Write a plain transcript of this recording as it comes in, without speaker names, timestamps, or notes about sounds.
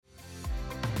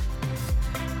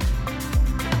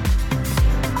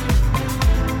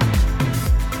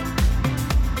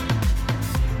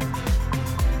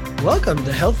Welcome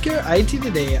to Healthcare IT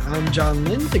Today. I'm John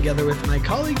Lynn, together with my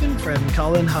colleague and friend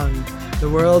Colin Hung. The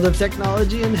world of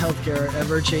technology and healthcare are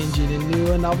ever-changing in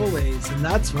new and novel ways, and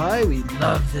that's why we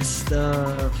love this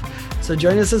stuff. So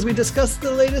join us as we discuss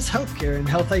the latest healthcare and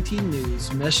health IT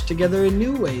news, meshed together in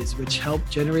new ways, which help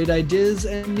generate ideas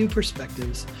and new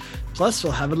perspectives. Plus,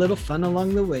 we'll have a little fun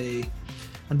along the way.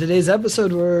 On today's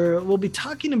episode, we'll be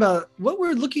talking about what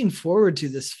we're looking forward to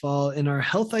this fall in our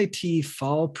Health IT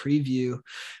Fall Preview.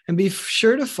 And be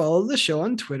sure to follow the show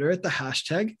on Twitter at the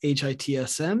hashtag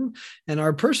HITSM and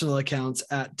our personal accounts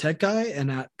at TechGuy and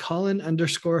at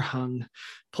Colin_Hung.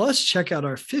 Plus, check out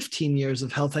our 15 years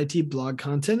of Health IT blog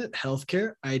content at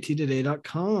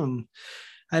healthcareittoday.com.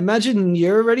 I imagine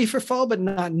you're ready for fall, but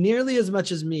not nearly as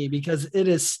much as me because it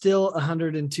is still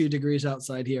 102 degrees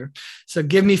outside here. So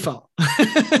give me fall.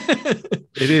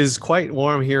 It is quite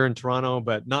warm here in Toronto,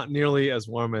 but not nearly as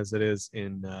warm as it is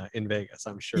in Vegas,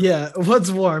 I'm sure. Yeah.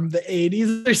 What's warm? The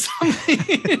 80s or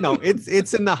something? No,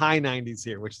 it's in the high 90s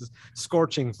here, which is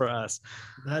scorching for us.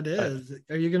 That is.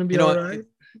 Are you going to be all right?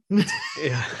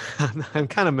 Yeah, I'm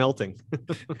kind of melting.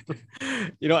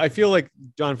 I feel like,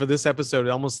 John, for this episode,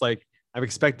 almost like I'm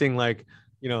expecting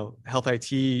Health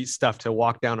IT stuff to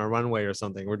walk down a runway or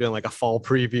something. We're doing like a fall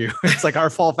preview. It's like our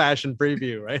fall fashion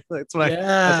preview, right? That's what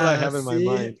I have in my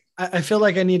mind. I feel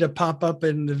like I need to pop up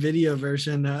in the video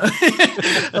version, a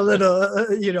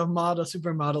little, model,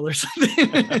 supermodel or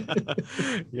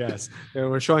something. Yes. And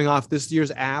we're showing off this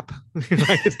year's app.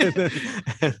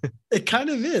 It kind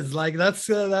of is like, that's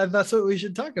what we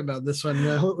should talk about this one.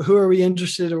 Who are we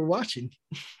interested in watching?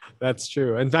 That's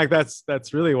true. In fact,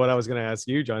 that's really what I was going to ask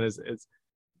you, John, is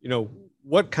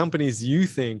what companies you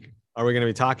think are we going to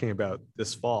be talking about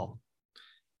this fall?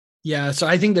 Yeah. So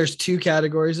I think there's two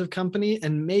categories of company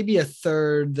and maybe a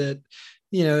third that,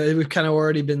 we've kind of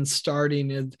already been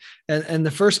starting. And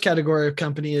the first category of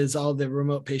company is all the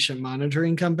remote patient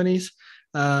monitoring companies.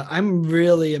 I'm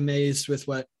really amazed with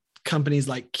what companies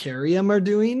like Carium are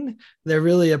doing. They're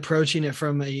really approaching it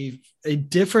from a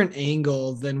different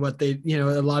angle than what they,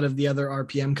 a lot of the other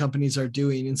RPM companies are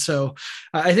doing. And so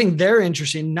I think they're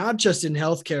interesting, not just in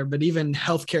healthcare, but even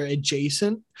healthcare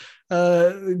adjacent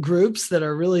groups that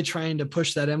are really trying to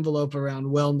push that envelope around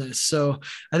wellness. So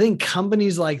I think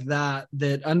companies like that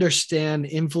understand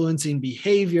influencing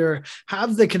behavior,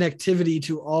 have the connectivity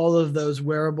to all of those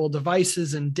wearable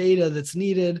devices and data that's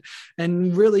needed,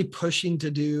 and really pushing to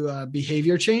do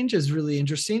behavior change is really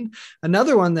interesting.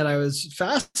 Another one that I was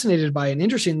fascinated by and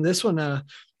interesting, this one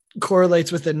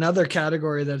correlates with another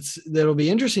category that'll be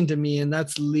interesting to me, and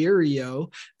that's Lyrio,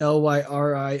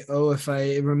 Lyrio, if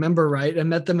I remember right. I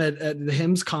met them at the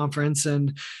HIMSS conference,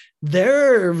 and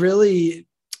they're really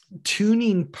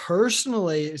tuning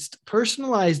personalized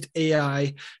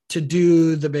AI to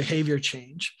do the behavior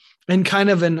change and kind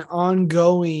of an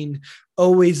ongoing,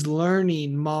 always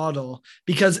learning model,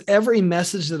 because every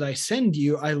message that I send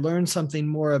you, I learn something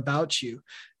more about you,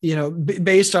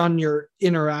 based on your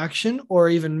interaction, or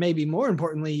even maybe more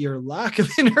importantly, your lack of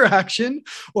interaction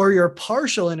or your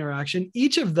partial interaction.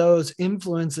 Each of those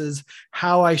influences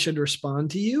how I should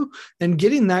respond to you, and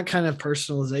getting that kind of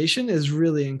personalization is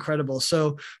really incredible.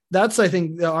 So that's, I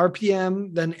think, the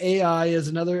RPM, then AI is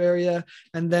another area.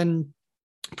 And then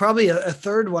probably a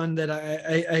third one that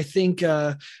I think,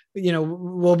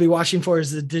 we'll be watching for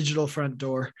is the digital front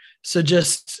door. So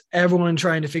just everyone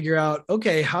trying to figure out,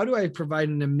 okay, how do I provide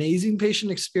an amazing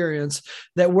patient experience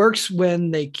that works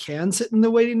when they can sit in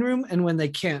the waiting room and when they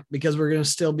can't, because we're going to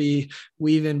still be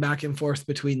weaving back and forth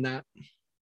between that.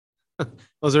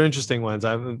 Those are interesting ones.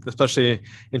 I'm especially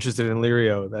interested in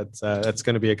Lyrio. That's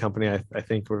going to be a company I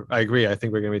agree. I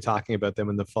think we're going to be talking about them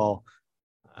in the fall.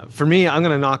 For me, I'm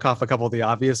going to knock off a couple of the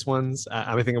obvious ones.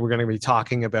 I think we're going to be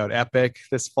talking about Epic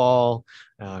this fall.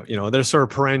 They're sort of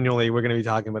perennially, we're going to be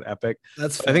talking about Epic. I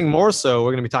think more so,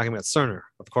 we're going to be talking about Cerner,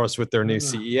 of course, with their new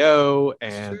CEO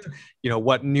and,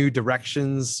 what new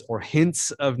directions or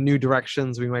hints of new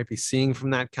directions we might be seeing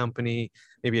from that company.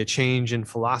 Maybe a change in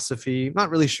philosophy. Not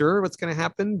really sure what's going to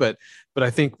happen, but I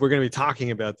think we're going to be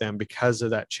talking about them because of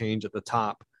that change at the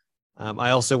top. I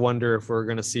also wonder if we're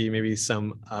going to see maybe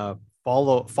some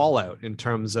fallout in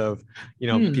terms of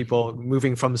people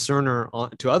moving from Cerner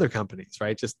on to other companies,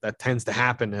 right? Just that tends to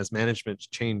happen as management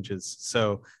changes.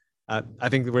 So I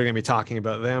think we're going to be talking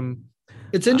about them.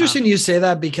 It's interesting you say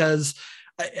that, because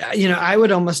I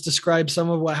would almost describe some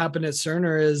of what happened at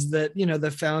Cerner is that,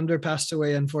 the founder passed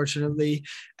away, unfortunately,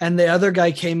 and the other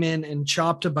guy came in and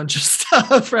chopped a bunch of stuff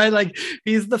stuff, right? Like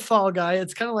he's the fall guy.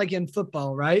 It's kind of like in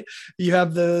football, right? You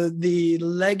have the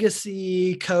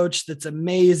legacy coach that's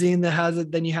amazing that has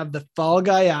it. Then you have the fall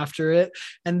guy after it,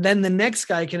 and then the next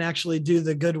guy can actually do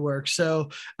the good work. So,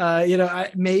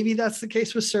 maybe that's the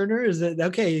case with Cerner. Is that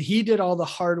okay? He did all the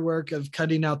hard work of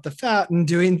cutting out the fat and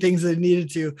doing things that he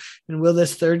needed to, and will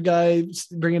this third guy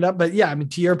bring it up? But yeah, I mean,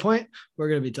 to your point, we're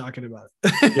going to be talking about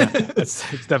it. Yeah, it's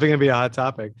definitely going to be a hot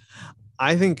topic.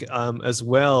 I think as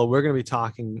well, we're going to be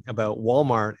talking about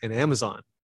Walmart and Amazon,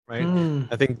 right?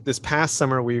 I think this past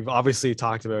summer, we've obviously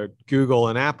talked about Google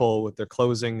and Apple with their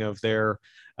closing of their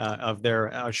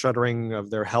shuttering of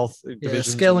their health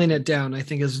divisions. Scaling it down, I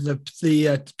think, is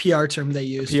the PR term they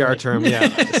use. PR term,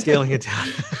 yeah, scaling it down.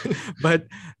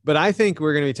 But I think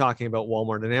we're going to be talking about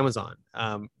Walmart and Amazon.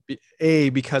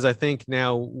 Because I think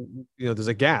now there's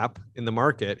a gap in the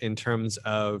market in terms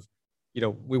of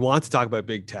we want to talk about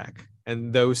big tech,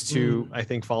 and those two I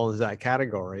think fall into that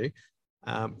category.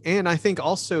 And I think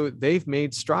also they've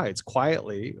made strides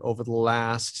quietly over the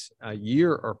last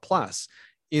year or plus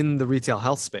in the retail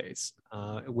health space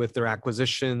with their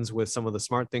acquisitions, with some of the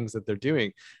smart things that they're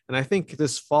doing. And I think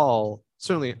this fall,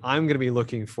 certainly I'm going to be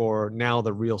looking for now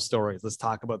the real stories. Let's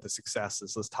talk about the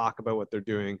successes. Let's talk about what they're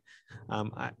doing.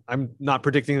 I'm not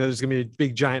predicting that there's going to be a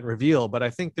big giant reveal, but I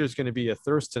think there's going to be a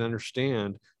thirst to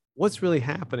understand what's really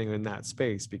happening in that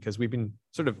space, because they've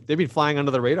been flying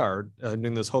under the radar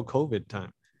during this whole COVID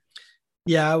time.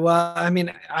 Yeah, well, I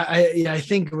mean, I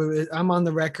think I'm on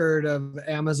the record of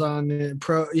Amazon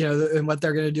and what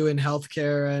they're going to do in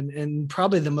healthcare, and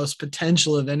probably the most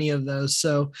potential of any of those.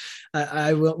 So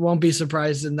I won't be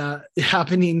surprised in that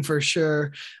happening for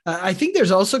sure. I think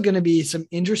there's also going to be some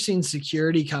interesting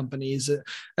security companies,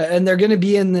 and they're going to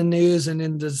be in the news and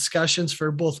in discussions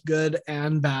for both good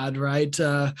and bad, right?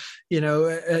 An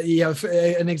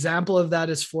example of that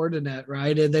is Fortinet,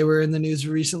 right? They were in the news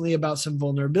recently about some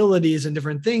vulnerabilities and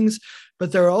different things,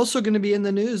 but they're also going to be in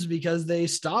the news because they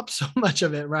stopped so much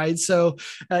of it, right? So,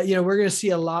 we're going to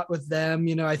see a lot with them.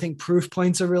 I think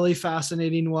Proofpoint's a really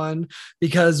fascinating one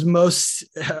because most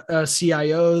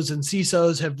CIOs and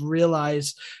CISOs have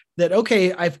realized that,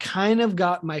 okay, I've kind of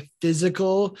got my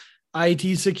physical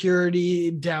IT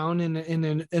security down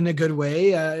in a good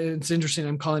way. It's interesting.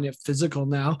 I'm calling it physical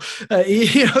now,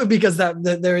 because that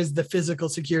there is the physical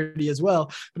security as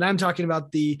well. But I'm talking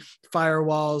about the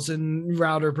firewalls and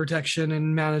router protection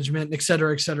and management, et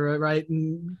cetera, right?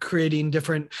 And creating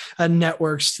different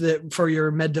networks that for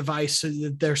your med device so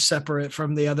that they're separate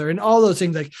from the other, and all those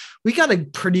things. Like we got a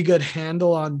pretty good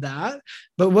handle on that.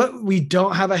 But what we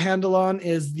don't have a handle on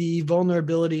is the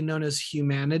vulnerability known as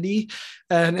humanity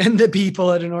and the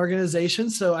people at an organization.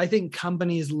 So I think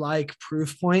companies like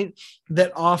Proofpoint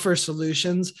that offer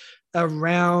solutions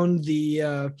around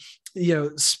the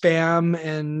spam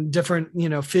and different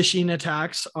phishing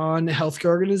attacks on healthcare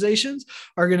organizations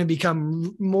are going to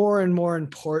become more and more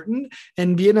important,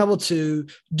 and being able to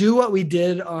do what we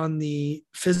did on the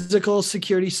physical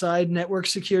security side, network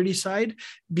security side,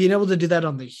 being able to do that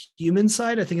on the human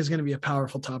side, I think is going to be a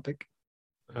powerful topic.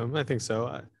 I think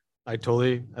so. I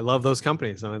love those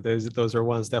companies. Those are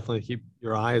ones definitely to keep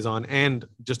your eyes on. And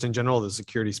just in general, the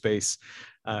security space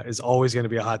is always going to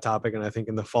be a hot topic. And I think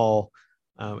in the fall,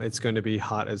 it's going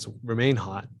to remain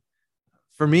hot.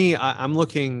 For me, I'm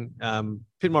looking a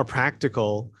bit more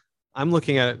practical. I'm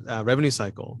looking at revenue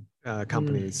cycle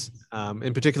companies.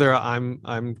 In particular,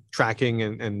 I'm tracking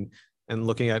and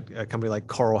looking at a company like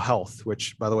Coral Health,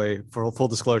 which, by the way, for full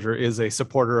disclosure, is a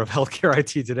supporter of healthcare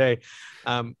IT today.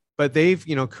 But they've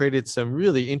created some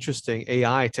really interesting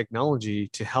AI technology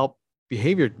to help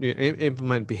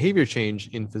implement behavior change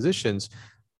in physicians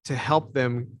to help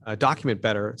them document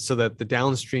better, so that the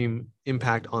downstream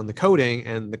impact on the coding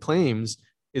and the claims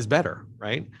is better,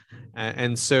 right?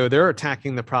 And so they're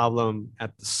attacking the problem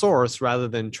at the source rather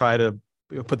than try to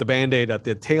put the Band-Aid at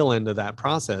the tail end of that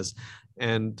process.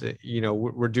 And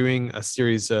we're doing a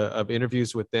series of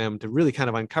interviews with them to really kind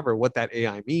of uncover what that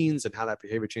AI means and how that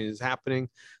behavior change is happening.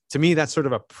 To me, that's sort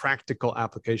of a practical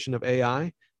application of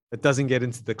AI that doesn't get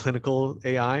into the clinical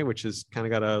AI, which has kind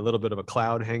of got a little bit of a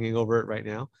cloud hanging over it right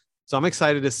now. So I'm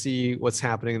excited to see what's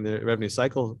happening in the revenue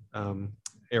cycle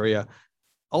area.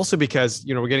 Also because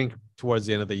we're getting towards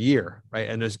the end of the year, right?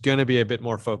 And there's going to be a bit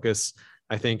more focus,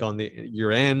 I think, on the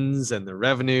year ends and the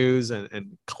revenues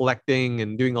and collecting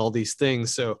and doing all these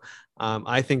things. So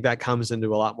I think that comes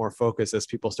into a lot more focus as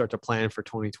people start to plan for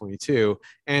 2022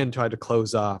 and try to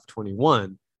close off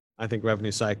 21. I think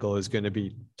revenue cycle is going to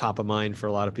be top of mind for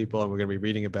a lot of people, and we're going to be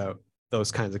reading about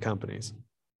those kinds of companies.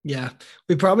 Yeah,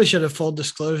 we probably should have full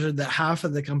disclosure that half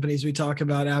of the companies we talk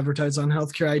about advertise on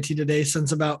Healthcare IT Today,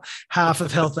 since about half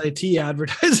of Health IT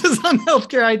advertises on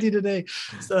Healthcare IT Today.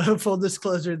 So full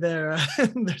disclosure there,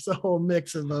 there's a whole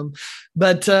mix of them.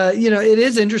 But it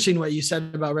is interesting what you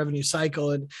said about revenue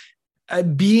cycle, and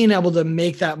being able to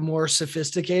make that more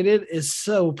sophisticated is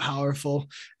so powerful.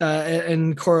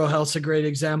 And Coral Health's a great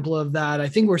example of that. I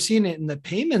think we're seeing it in the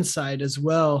payment side as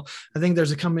well. I think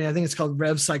there's a company, I think it's called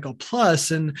RevCycle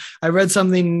Plus. And I read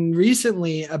something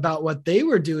recently about what they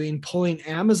were doing, pulling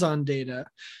Amazon data.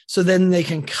 So then they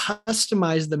can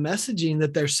customize the messaging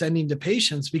that they're sending to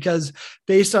patients, because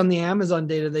based on the Amazon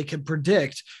data, they can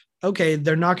predict, okay,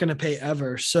 they're not going to pay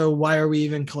ever. So why are we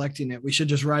even collecting it? We should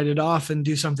just write it off and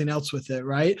do something else with it,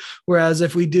 right? Whereas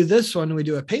if we do this one, we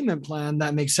do a payment plan,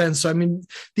 that makes sense. So, I mean,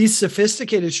 these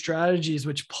sophisticated strategies,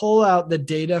 which pull out the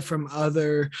data from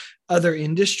other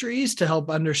industries to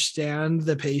help understand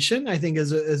the patient, I think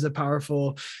is a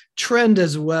powerful trend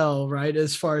as well, right?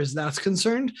 As far as that's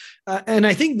concerned. And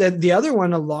I think that the other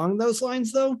one along those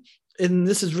lines, though, and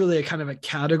this is really a kind of a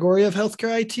category of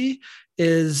healthcare IT,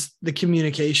 is the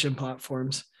communication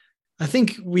platforms. I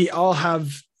think we all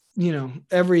have,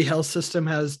 every health system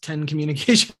has 10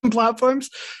 communication platforms.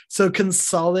 So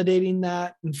consolidating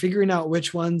that and figuring out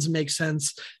which ones make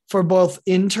sense for both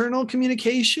internal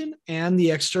communication and the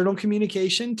external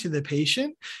communication to the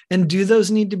patient. And do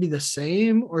those need to be the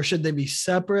same, or should they be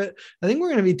separate? I think we're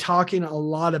going to be talking a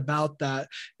lot about that,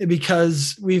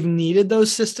 because we've needed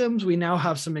those systems. We now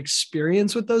have some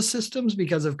experience with those systems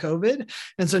because of COVID.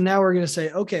 And so now we're going to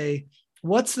say, okay,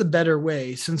 what's the better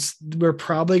way, since we're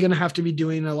probably going to have to be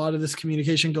doing a lot of this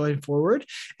communication going forward,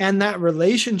 and that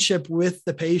relationship with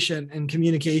the patient and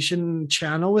communication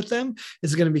channel with them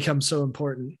is going to become so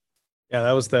important. Yeah,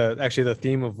 that was actually the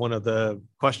theme of one of the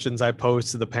questions I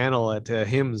posed to the panel at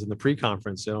HIMSS in the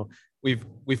pre-conference.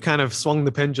 We've kind of swung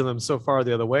the pendulum so far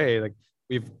the other way. Like,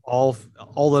 we've all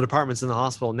the departments in the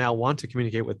hospital now want to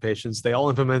communicate with patients. They all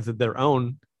implemented their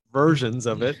own versions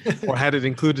of it or had it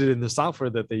included in the software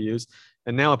that they use.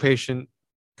 And now a patient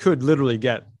could literally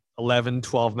get 11,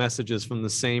 12 messages from the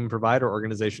same provider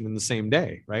organization in the same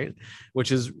day, right?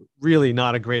 Which is really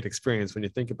not a great experience when you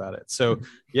think about it. So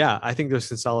yeah, I think there's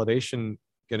consolidation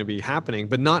going to be happening,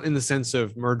 but not in the sense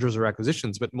of mergers or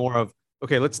acquisitions, but more of,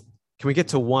 okay, can we get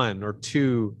to one or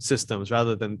two systems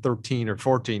rather than 13 or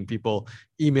 14 people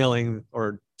emailing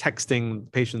or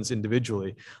texting patients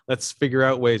individually? Let's figure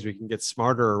out ways we can get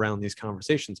smarter around these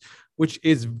conversations, which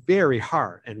is very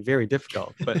hard and very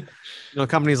difficult. But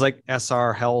companies like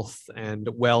SR Health and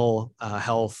Well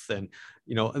Health and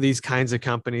these kinds of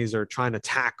companies are trying to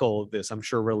tackle this. I'm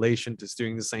sure Relation is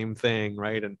doing the same thing,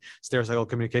 right? And Stericycle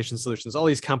Communication Solutions, all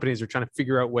these companies are trying to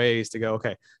figure out ways to go,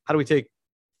 okay, how do we take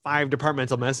 5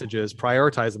 departmental messages,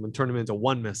 prioritize them, and turn them into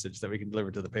one message that we can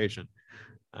deliver to the patient?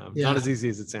 Not as easy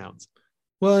as it sounds.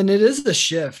 Well, and it is a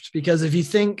shift, because if you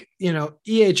think,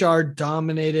 EHR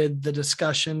dominated the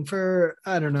discussion for,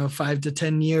 5 to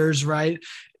 10 years, right?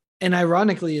 And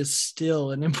ironically is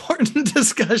still an important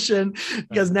discussion,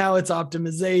 because now it's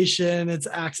optimization, it's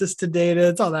access to data,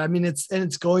 it's all that. I mean,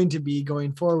 it's going to be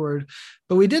going forward,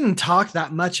 but we didn't talk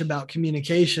that much about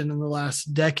communication in the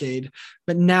last decade.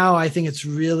 But now I think it's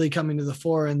really coming to the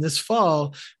fore. And this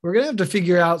fall, we're going to have to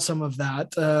figure out some of that.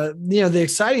 The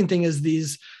exciting thing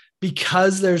is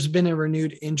because there's been a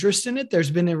renewed interest in it, there's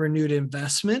been a renewed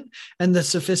investment, and the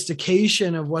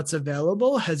sophistication of what's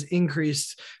available has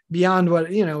increased beyond what,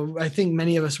 I think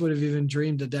many of us would have even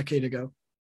dreamed a decade ago.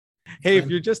 Hey, if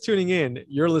you're just tuning in,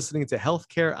 you're listening to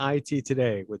Healthcare IT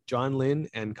Today with John Lynn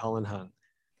and Colin Hung.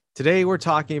 Today, we're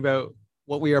talking about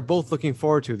what we are both looking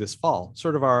forward to this fall,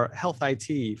 sort of our Health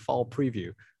IT fall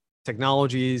preview,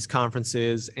 technologies,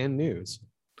 conferences, and news.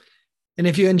 And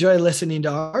if you enjoy listening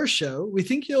to our show, we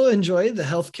think you'll enjoy the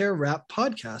Healthcare Wrap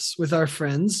podcast with our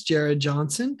friends Jared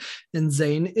Johnson and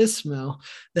Zane Ismail.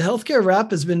 The Healthcare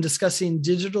Wrap has been discussing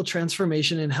digital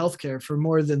transformation in healthcare for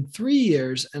more than 3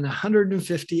 years and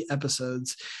 150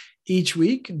 episodes. Each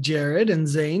week, Jared and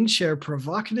Zane share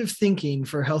provocative thinking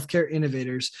for healthcare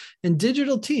innovators and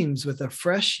digital teams with a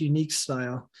fresh, unique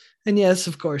style. And yes,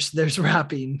 of course, there's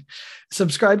rapping.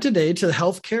 Subscribe today to the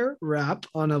Healthcare Wrap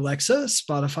on Alexa,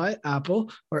 Spotify,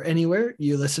 Apple, or anywhere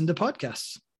you listen to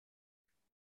podcasts.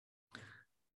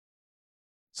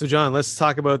 So, John, let's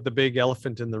talk about the big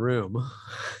elephant in the room.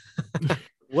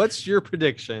 What's your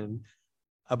prediction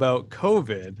about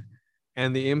COVID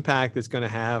and the impact it's going to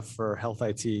have for health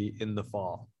IT in the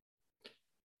fall?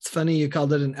 It's funny you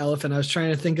called it an elephant. I was trying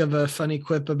to think of a funny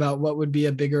quip about what would be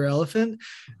a bigger elephant.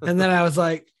 And then I was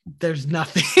like, there's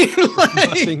nothing like,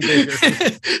 Nothing bigger.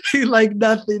 like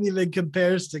nothing even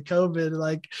compares to COVID,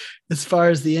 like as far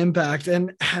as the impact.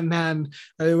 And man,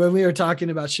 I mean, when we were talking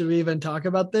about, should we even talk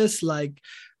about this? Like,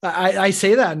 I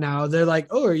say that now. They're like,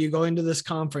 oh, are you going to this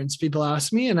conference? People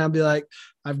ask me, and I'll be like,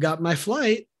 I've got my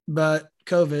flight, but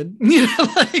COVID,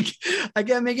 like I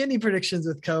can't make any predictions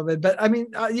with COVID. But I mean,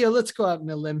 let's go out on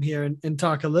a limb here and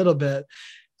talk a little bit.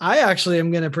 I actually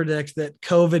am going to predict that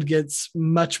COVID gets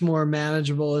much more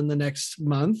manageable in the next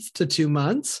month to 2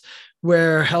 months,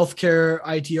 where healthcare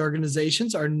IT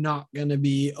organizations are not going to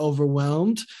be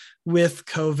overwhelmed with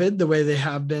COVID the way they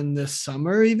have been this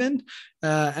summer, even,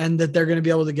 and that they're going to be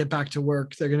able to get back to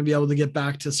work. They're going to be able to get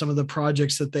back to some of the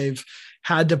projects that they've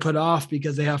had to put off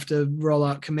because they have to roll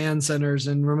out command centers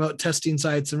and remote testing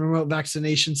sites and remote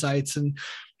vaccination sites. And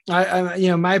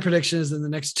my prediction is in the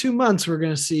next 2 months, we're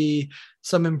going to see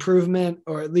some improvement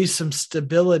or at least some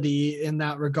stability in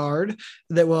that regard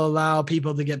that will allow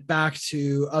people to get back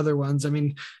to other ones. I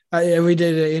mean, we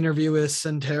did an interview with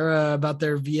Centera about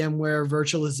their VMware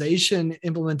virtualization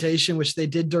implementation, which they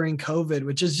did during COVID,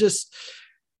 which is just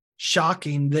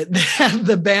shocking that they have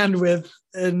the bandwidth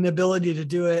and ability to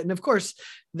do it. And of course,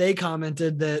 they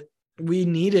commented that we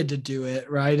needed to do it,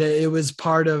 right? It was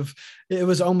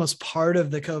almost part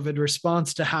of the COVID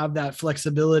response to have that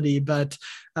flexibility. But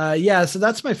so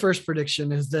that's my first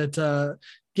prediction, is that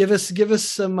give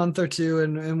us a month or two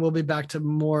and we'll be back to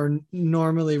more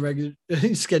normally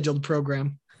scheduled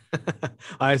program.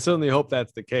 I certainly hope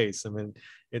that's the case. I mean,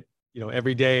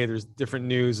 every day there's different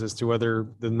news as to whether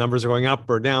the numbers are going up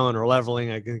or down or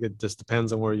leveling. I think it just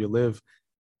depends on where you live.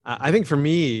 I think for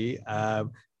me,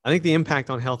 I think the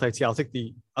impact on health IT, I'll take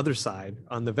the other side,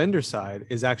 on the vendor side,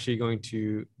 is actually going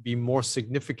to be more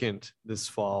significant this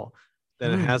fall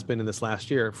than it has been in this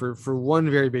last year for one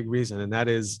very big reason. And that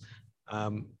is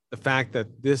the fact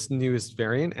that this newest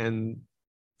variant and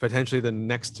potentially the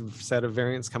next set of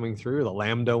variants coming through, the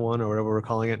Lambda one or whatever we're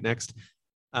calling it next,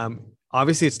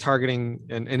 obviously it's targeting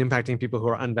and impacting people who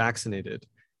are unvaccinated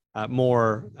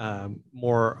more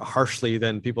harshly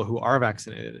than people who are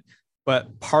vaccinated.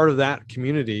 But part of that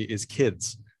community is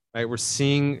kids, right? We're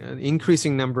seeing an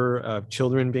increasing number of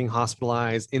children being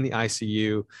hospitalized in the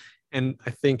ICU. And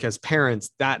I think as parents,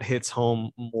 that hits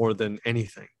home more than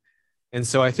anything. And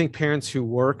so I think parents who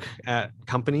work at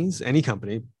companies, any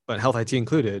company, but health IT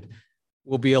included,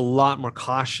 will be a lot more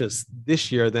cautious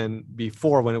this year than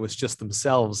before, when it was just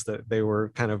themselves that they were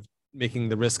kind of making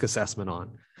the risk assessment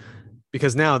on.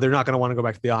 Because now they're not going to want to go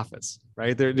back to the office,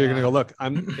 right? They're going to go, look,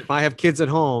 if I have kids at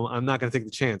home, I'm not going to take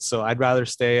the chance. So I'd rather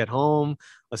stay at home.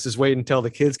 Let's just wait until the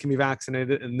kids can be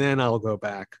vaccinated, and then I'll go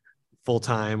back full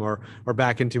time or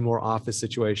back into more office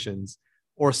situations.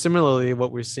 Or similarly,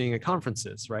 what we're seeing at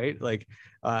conferences, right? Like,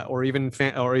 or even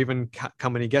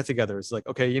company get-togethers. Like,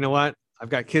 okay, you know what? I've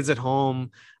got kids at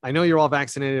home. I know you're all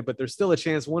vaccinated, but there's still a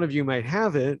chance one of you might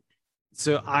have it.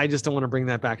 So I just don't want to bring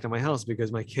that back to my house because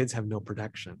my kids have no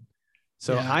protection.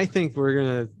 So I think we're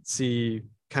going to see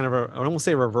kind of I don't want to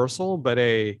say reversal, but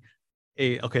okay,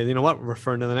 you know what? We're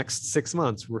referring to the next 6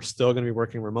 months. We're still going to be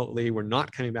working remotely. We're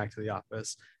not coming back to the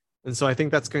office. And so I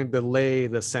think that's going to delay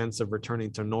the sense of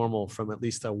returning to normal from at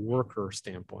least a worker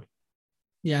standpoint.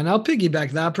 Yeah. And I'll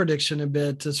piggyback that prediction a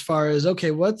bit as far as,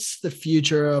 okay, what's the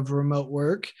future of remote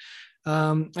work?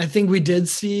 I think we did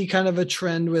see kind of a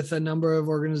trend with a number of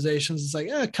organizations. It's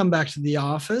like, come back to the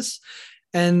office.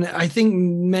 And I think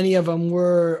many of them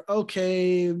were,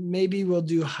 okay, maybe we'll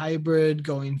do hybrid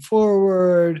going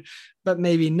forward, but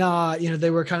maybe not. They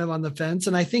were kind of on the fence.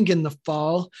 And I think in the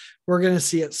fall, we're going to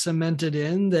see it cemented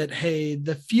in that, hey,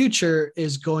 the future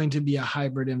is going to be a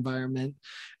hybrid environment.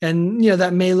 And,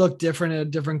 that may look different at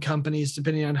different companies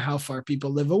depending on how far people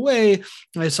live away.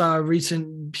 I saw a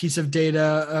recent piece of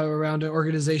data around an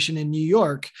organization in New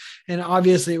York. And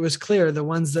obviously it was clear the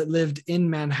ones that lived in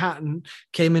Manhattan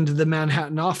came into the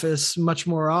Manhattan office much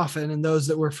more often, and those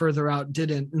that were further out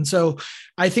didn't. And so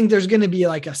I think there's going to be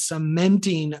like a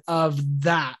cementing of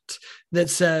that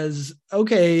says,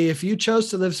 okay, if you chose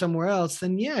to live somewhere else,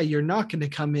 then you're not going to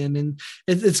come in, and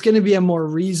it's going to be a more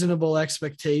reasonable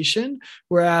expectation.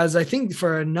 Whereas I think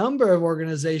for a number of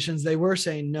organizations, they were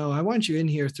saying, no, I want you in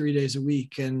here 3 days a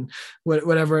week and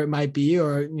whatever it might be,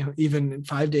 or, even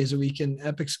 5 days a week in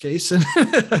Epic's case and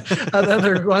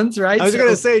other ones, right? I was going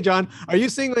to say, John, are you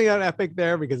singling out Epic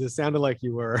there? Because it sounded like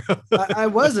you were. I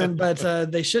wasn't,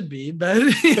 but they should be. But,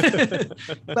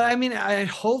 but I mean,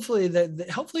 hopefully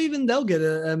even they'll they'll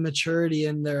get a maturity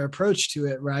in their approach to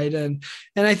it, right? And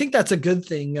I think that's a good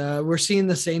thing. We're seeing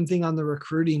the same thing on the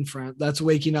recruiting front. That's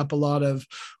waking up a lot of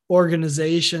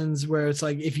organizations where it's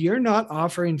like, if you're not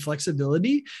offering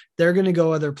flexibility, they're going to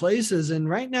go other places. And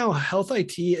right now, health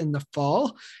IT in the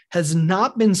fall has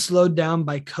not been slowed down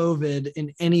by COVID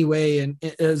in any way. And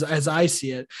as I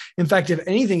see it, in fact, if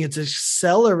anything, it's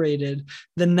accelerated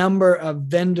the number of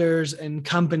vendors and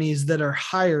companies that are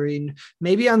hiring.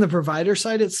 Maybe on the provider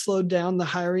side, it's slowed down the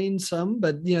hiring some,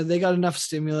 but they got enough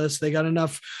stimulus, they got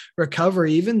enough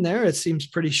recovery. Even there, it seems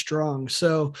pretty strong.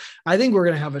 So I think we're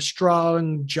going to have a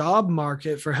strong job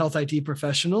market for health IT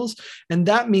professionals. And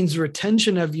that means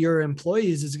retention of your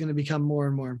employees is going to become more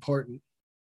and more important.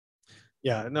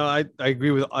 Yeah, no, I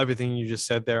agree with everything you just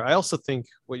said there. I also think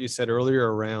what you said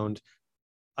earlier around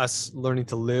us learning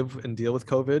to live and deal with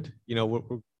COVID,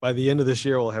 by the end of this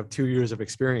year, we'll have 2 years of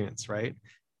experience, right?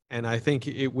 And I think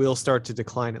it will start to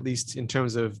decline, at least in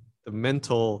terms of the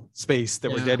mental space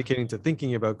that we're dedicating to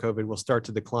thinking about COVID will start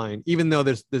to decline, even though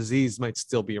this disease might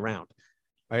still be around,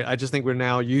 right? I just think we're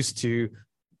now used to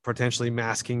potentially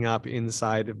masking up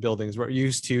inside of buildings. We're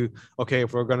used to, okay,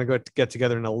 if we're going to go get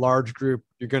together in a large group,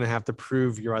 you're going to have to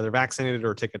prove you're either vaccinated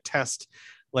or take a test.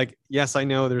 Like, yes, I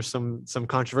know there's some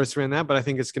controversy around that, but I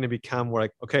think it's going to become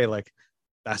like, okay, like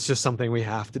that's just something we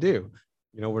have to do.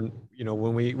 When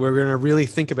we're going to really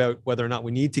think about whether or not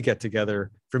we need to get together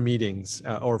for meetings,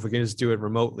 or if we can just do it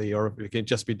remotely, or if it can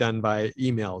just be done by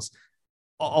emails.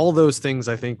 All those things,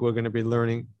 I think we're going to be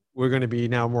learning. We're going to be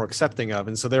now more accepting of,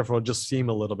 and so therefore it'll just seem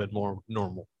a little bit more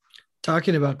normal.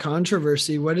 Talking about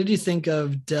controversy, what did you think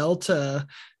of Delta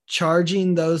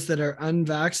charging those that are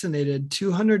unvaccinated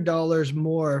 $200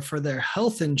 more for their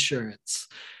health insurance,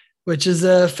 which is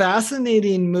a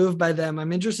fascinating move by them?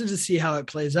 I'm interested to see how it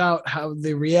plays out, how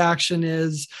the reaction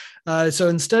is. So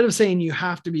instead of saying you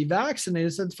have to be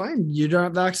vaccinated, said, fine, you're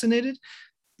not vaccinated,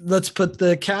 let's put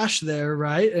the cash there,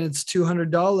 right? And it's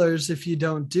 $200 if you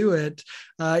don't do it.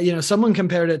 Someone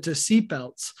compared it to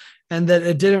seatbelts, and that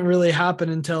it didn't really happen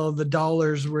until the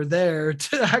dollars were there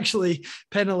to actually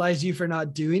penalize you for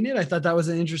not doing it. I thought that was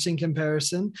an interesting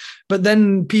comparison. But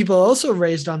then people also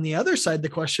raised on the other side the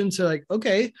question, so like,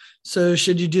 okay, so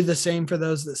should you do the same for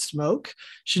those that smoke?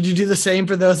 Should you do the same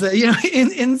for those that,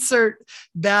 insert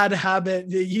bad habit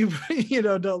that you,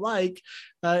 don't like?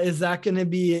 Is that going to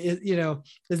be,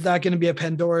 is that going to be a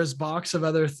Pandora's box of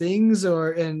other things?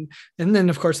 And then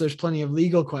of course there's plenty of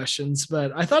legal questions,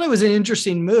 but I thought it was an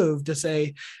interesting move to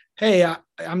say, hey,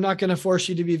 I'm not going to force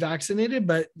you to be vaccinated,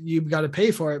 but you've got to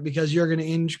pay for it because you're going to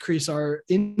increase our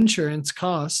insurance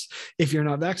costs if you're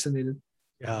not vaccinated.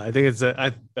 Yeah, I think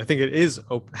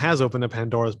has opened a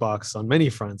Pandora's box on many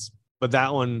fronts, but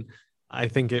that one, I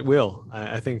think it will.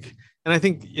 I think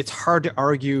it's hard to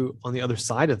argue on the other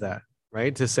side of that.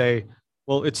 Right? To say,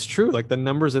 well, it's true. Like the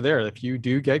numbers are there. If you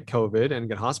do get COVID and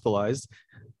get hospitalized,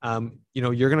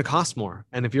 you're going to cost more.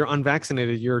 And if you're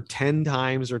unvaccinated, you're 10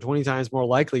 times or 20 times more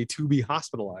likely to be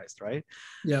hospitalized. Right.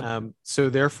 Yeah. So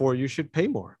therefore you should pay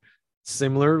more.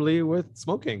 Similarly with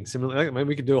smoking, maybe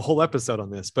we could do a whole episode on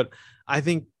this, but I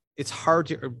think it's hard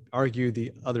to argue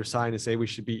the other side and say we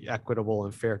should be equitable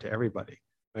and fair to everybody.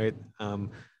 Right.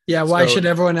 Yeah, why should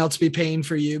everyone else be paying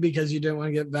for you because you didn't want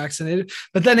to get vaccinated?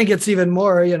 But then it gets even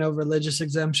more, religious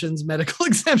exemptions, medical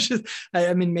exemptions.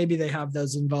 I mean, maybe they have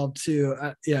those involved too.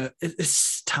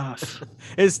 It's tough.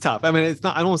 It's tough. I mean, it's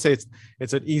not. I don't want to say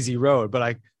it's an easy road,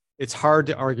 but it's hard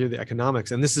to argue the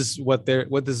economics. And this is what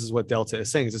Delta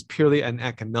is saying. It's purely an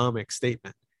economic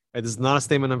statement. Right? This is not a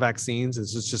statement on vaccines.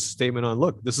 It's just a statement on,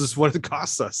 look, this is what it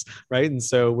costs us, right? And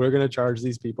so we're going to charge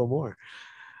these people more.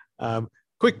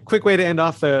 Quick way to end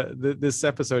off this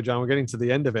episode, John. We're getting to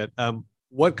the end of it.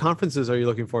 What conferences are you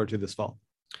looking forward to this fall?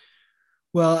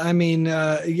 Well, I mean,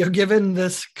 given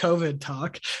this COVID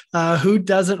talk, who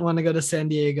doesn't want to go to San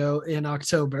Diego in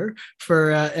October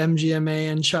for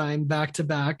MGMA and Shine back to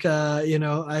back?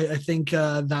 I think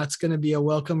that's going to be a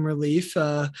welcome relief,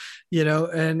 and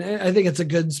I think it's a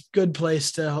good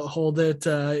place to hold it.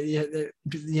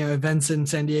 Events in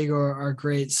San Diego are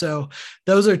great. So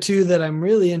those are two that I'm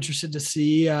really interested to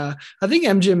see. I think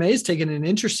MGMA has taken an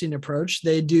interesting approach.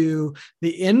 They do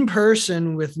the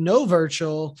in-person with no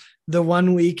virtual the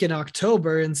 1 week in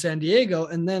October in San Diego.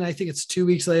 And then I think it's 2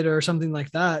 weeks later or something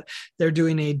like that, they're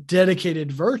doing a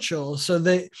dedicated virtual. So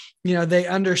they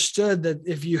understood that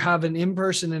if you have an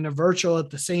in-person and a virtual at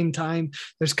the same time,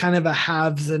 there's kind of a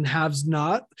haves and haves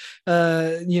not,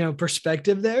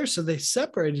 perspective there. So they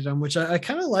separated them, which I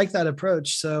kind of like that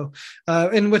approach. So,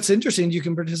 and what's interesting, you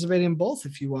can participate in both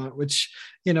if you want, which,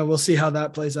 we'll see how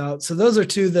that plays out. So those are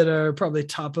two that are probably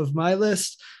top of my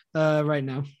list right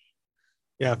now.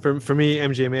 Yeah, for me,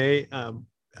 MGMA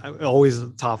always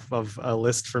top of a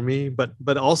list for me,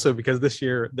 but also because this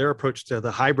year their approach to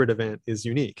the hybrid event is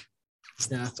unique.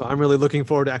 Yeah. So I'm really looking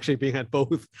forward to actually being at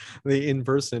both the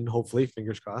in-person, hopefully,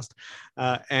 fingers crossed,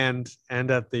 and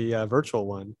at the virtual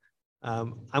one.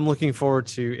 I'm looking forward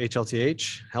to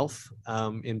HLTH Health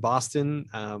in Boston.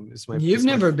 You've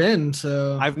never been,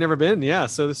 so I've never been. Yeah,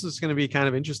 so this is going to be kind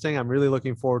of interesting. I'm really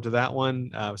looking forward to that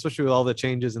one, especially with all the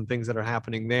changes and things that are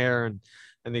happening there, and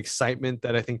the excitement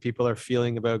that I think people are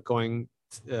feeling about going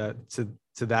to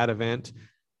that event.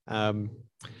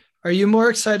 Are you more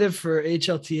excited for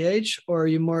HLTH or are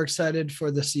you more excited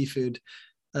for the seafood?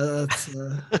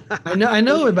 I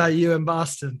know about you in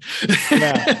Boston.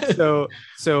 Yeah.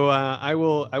 So I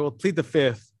will plead the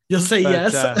fifth. You'll say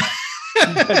yes.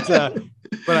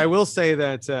 But I will say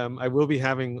that I will be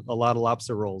having a lot of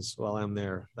lobster rolls while I'm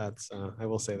there. I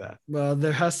will say that. Well,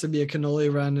 there has to be a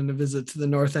cannoli run and a visit to the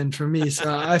North End for me.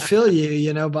 So I feel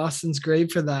you, Boston's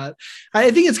great for that.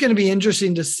 I think it's going to be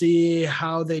interesting to see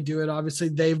how they do it. Obviously,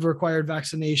 they've required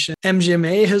vaccination.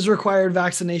 MGMA has required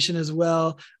vaccination as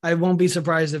well. I won't be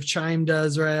surprised if Chime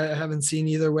does, or I haven't seen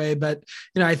either way, but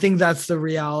I think that's the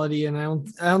reality. And I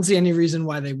don't see any reason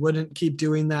why they wouldn't keep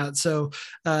doing that. So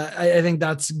I think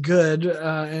that's good.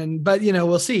 But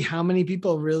we'll see how many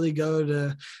people really go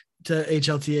to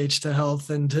HLTH, to Health,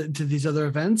 and to these other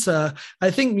events. I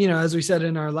think, as we said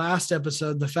in our last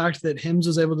episode, the fact that HIMSS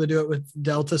was able to do it with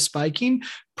Delta spiking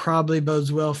probably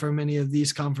bodes well for many of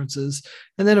these conferences.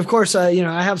 And then, of course, I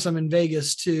have some in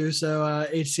Vegas too. So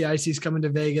HCIC is coming to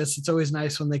Vegas. It's always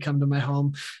nice when they come to my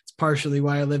home. It's partially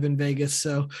why I live in Vegas.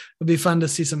 So it'll be fun to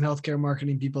see some healthcare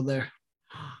marketing people there.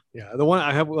 Yeah, we'll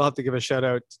have to give a shout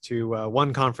out to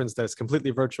one conference that's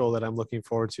completely virtual that I'm looking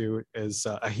forward to is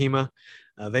AHIMA.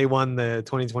 They won the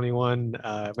 2021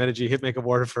 Medigee Hitmake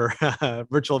Award for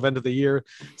virtual event of the year.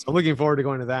 So I'm looking forward to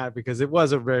going to that because it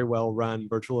was a very well run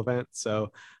virtual event.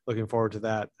 So looking forward to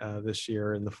that this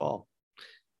year in the fall.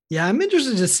 Yeah, I'm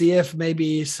interested to see if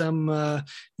maybe some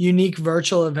unique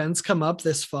virtual events come up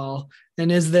this fall.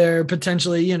 And is there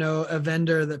potentially, a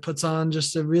vendor that puts on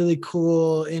just a really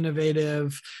cool,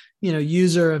 innovative,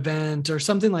 user event or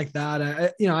something like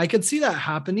that? I could see that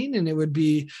happening, and it would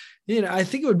be, I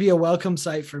think it would be a welcome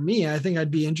sight for me. I think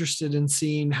I'd be interested in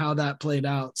seeing how that played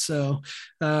out. So,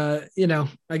 I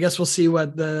guess we'll see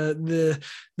what the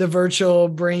virtual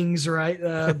brings, right?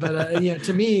 But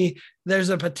to me, there's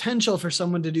a potential for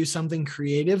someone to do something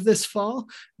creative this fall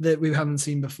that we haven't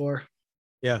seen before.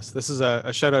 Yes, this is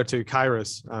a shout out to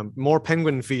Kairos. More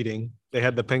penguin feeding. They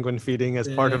had the penguin feeding as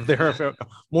part of their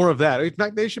more of that. In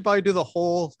fact, they should probably do the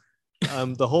whole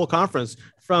conference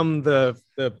from the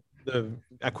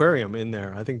aquarium in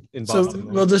there. I think in Boston. So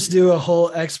we'll just do a whole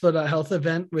Expo.Health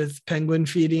event with penguin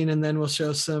feeding, and then we'll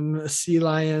show some sea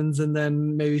lions, and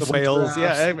then maybe the some whales.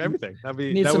 Yeah, everything. That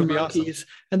would be awesome.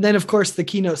 And then, of course, the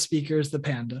keynote speaker is the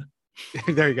panda.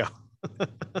 There you go.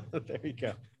 There you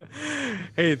go.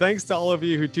 Hey, thanks to all of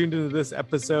you who tuned into this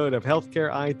episode of Healthcare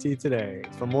IT Today.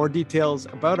 For more details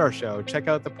about our show, check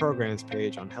out the programs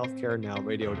page on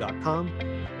healthcarenowradio.com.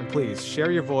 And please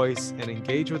share your voice and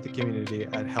engage with the community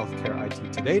at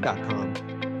healthcareittoday.com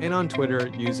and on Twitter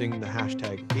using the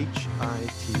hashtag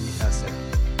HITSA.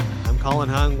 I'm Colin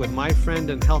Hung with my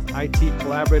friend and health IT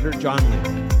collaborator, John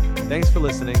Lee. Thanks for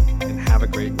listening and have a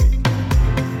great week.